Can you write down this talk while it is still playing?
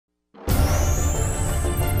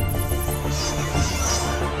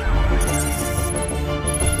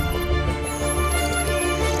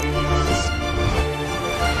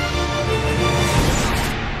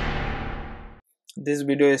This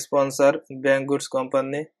video is sponsored Bank Goods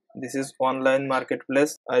Company. This is online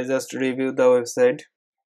marketplace. I just review the website.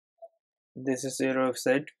 This is your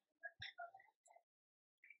website.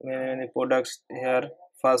 Many products here.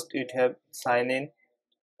 First it have sign in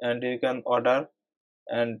and you can order,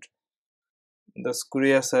 and the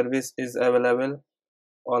courier service is available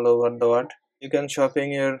all over the world. You can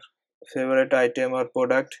shopping your favorite item or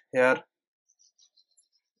product. Here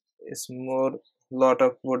is more lot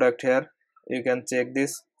of product here. You can check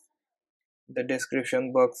this. The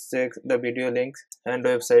description box checks the video links and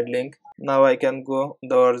website link. Now I can go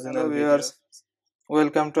the original. Hello viewers,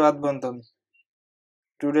 welcome to Bondhon.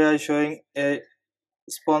 Today I showing a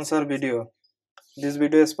sponsor video. This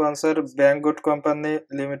video is sponsored Bank Goods Company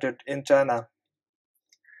Limited in China.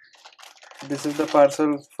 This is the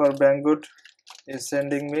parcel for Bank Goods is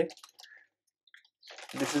sending me.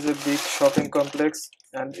 This is a big shopping complex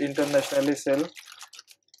and internationally sell.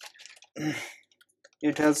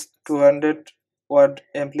 It has 200 watt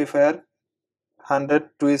amplifier, 100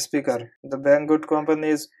 2 speaker. The Bank Goods Company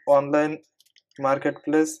is online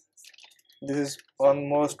marketplace. This is one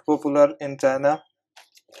most popular in China.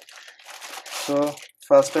 So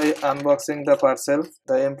first I unboxing the parcel,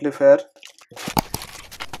 the amplifier.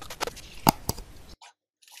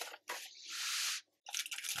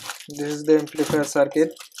 This is the amplifier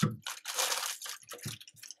circuit.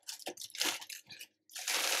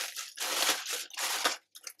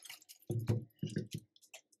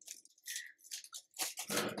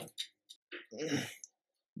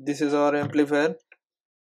 This is our amplifier.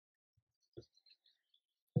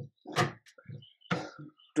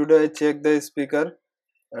 Today I check the speaker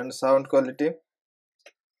and sound quality.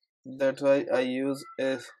 That's why I use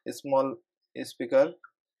a small speaker,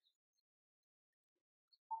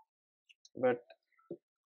 but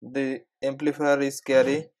the amplifier is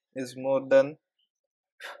carry is more than,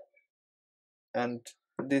 and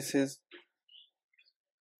this is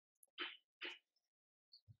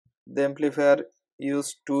the amplifier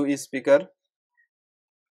use 2 speaker,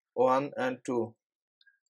 1 and 2,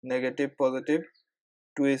 negative positive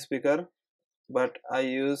 2 speaker, but I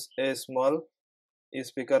use a small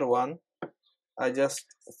speaker 1. I just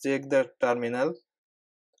check the terminal.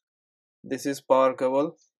 This is power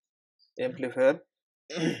cable amplifier.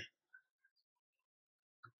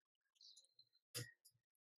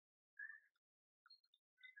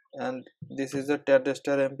 And this is the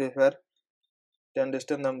transistor amplifier,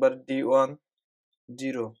 transistor number D10.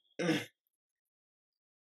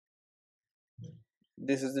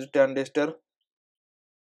 This is the transistor,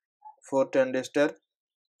 4 transistor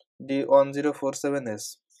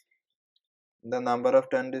D1047S. The number of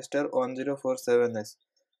transistor 1047S.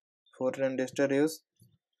 4 transistor use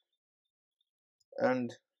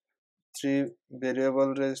and 3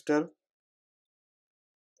 variable resistor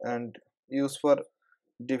and use for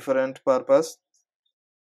different purpose.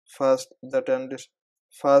 First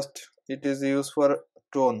it is used for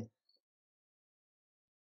tone,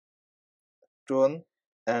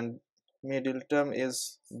 and middle term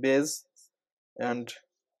is bass, and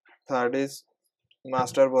third is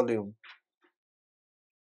master volume,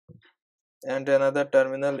 and another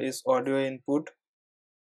terminal is audio input.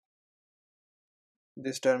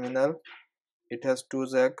 This terminal, it has 2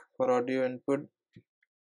 jack for audio input,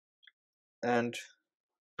 and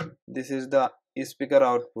this is the speaker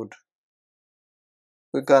output.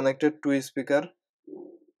 We connected 2 speaker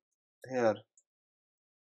here.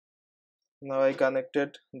 Now I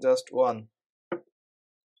connected just one.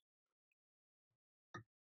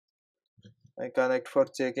 I connect for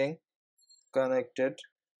checking. Connected.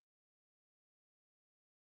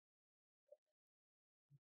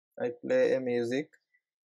 I play a music.